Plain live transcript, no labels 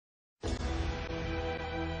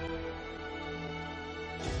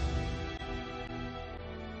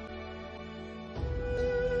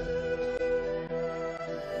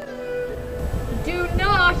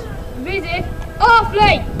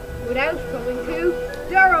Offaly! Without coming to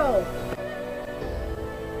Darú.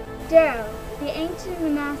 Darú, the ancient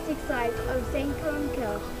monastic site of St.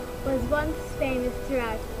 Columcille, was once famous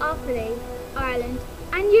throughout Offaly, Ireland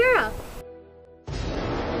and Europe.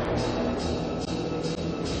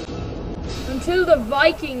 Until the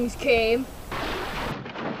Vikings came.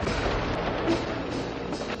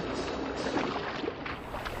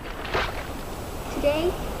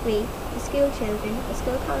 Today, we, the school children of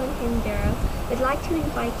School Columcille in Darú, would like to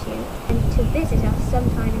invite you to visit us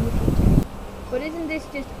sometime in the future. But isn't this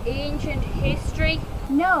just ancient history?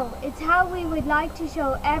 No, it's how we would like to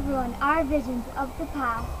show everyone our visions of the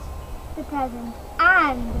past, the present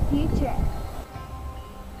and the future.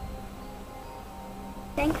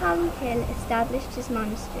 St. Columcille established his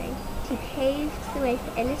monastery. He paved the way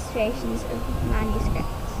for illustrations of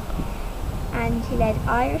manuscripts, and he led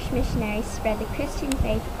Irish missionaries to spread the Christian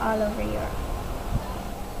faith all over Europe.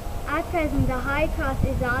 At present, the High Cross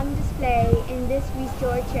is on display in this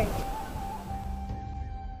restored church.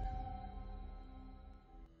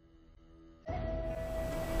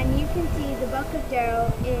 And you can see the Book of Darú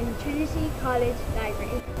in Trinity College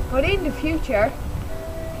Library. But in the future,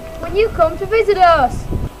 when you come to visit us,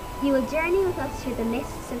 you will journey with us through the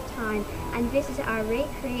mists of time and visit our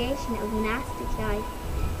recreation of monastic life,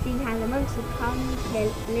 seeing how the monks of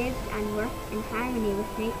Columcille lived and worked in harmony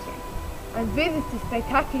with nature. and visit the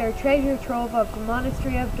spectacular treasure trove of the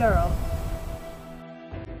Monastery of Darú.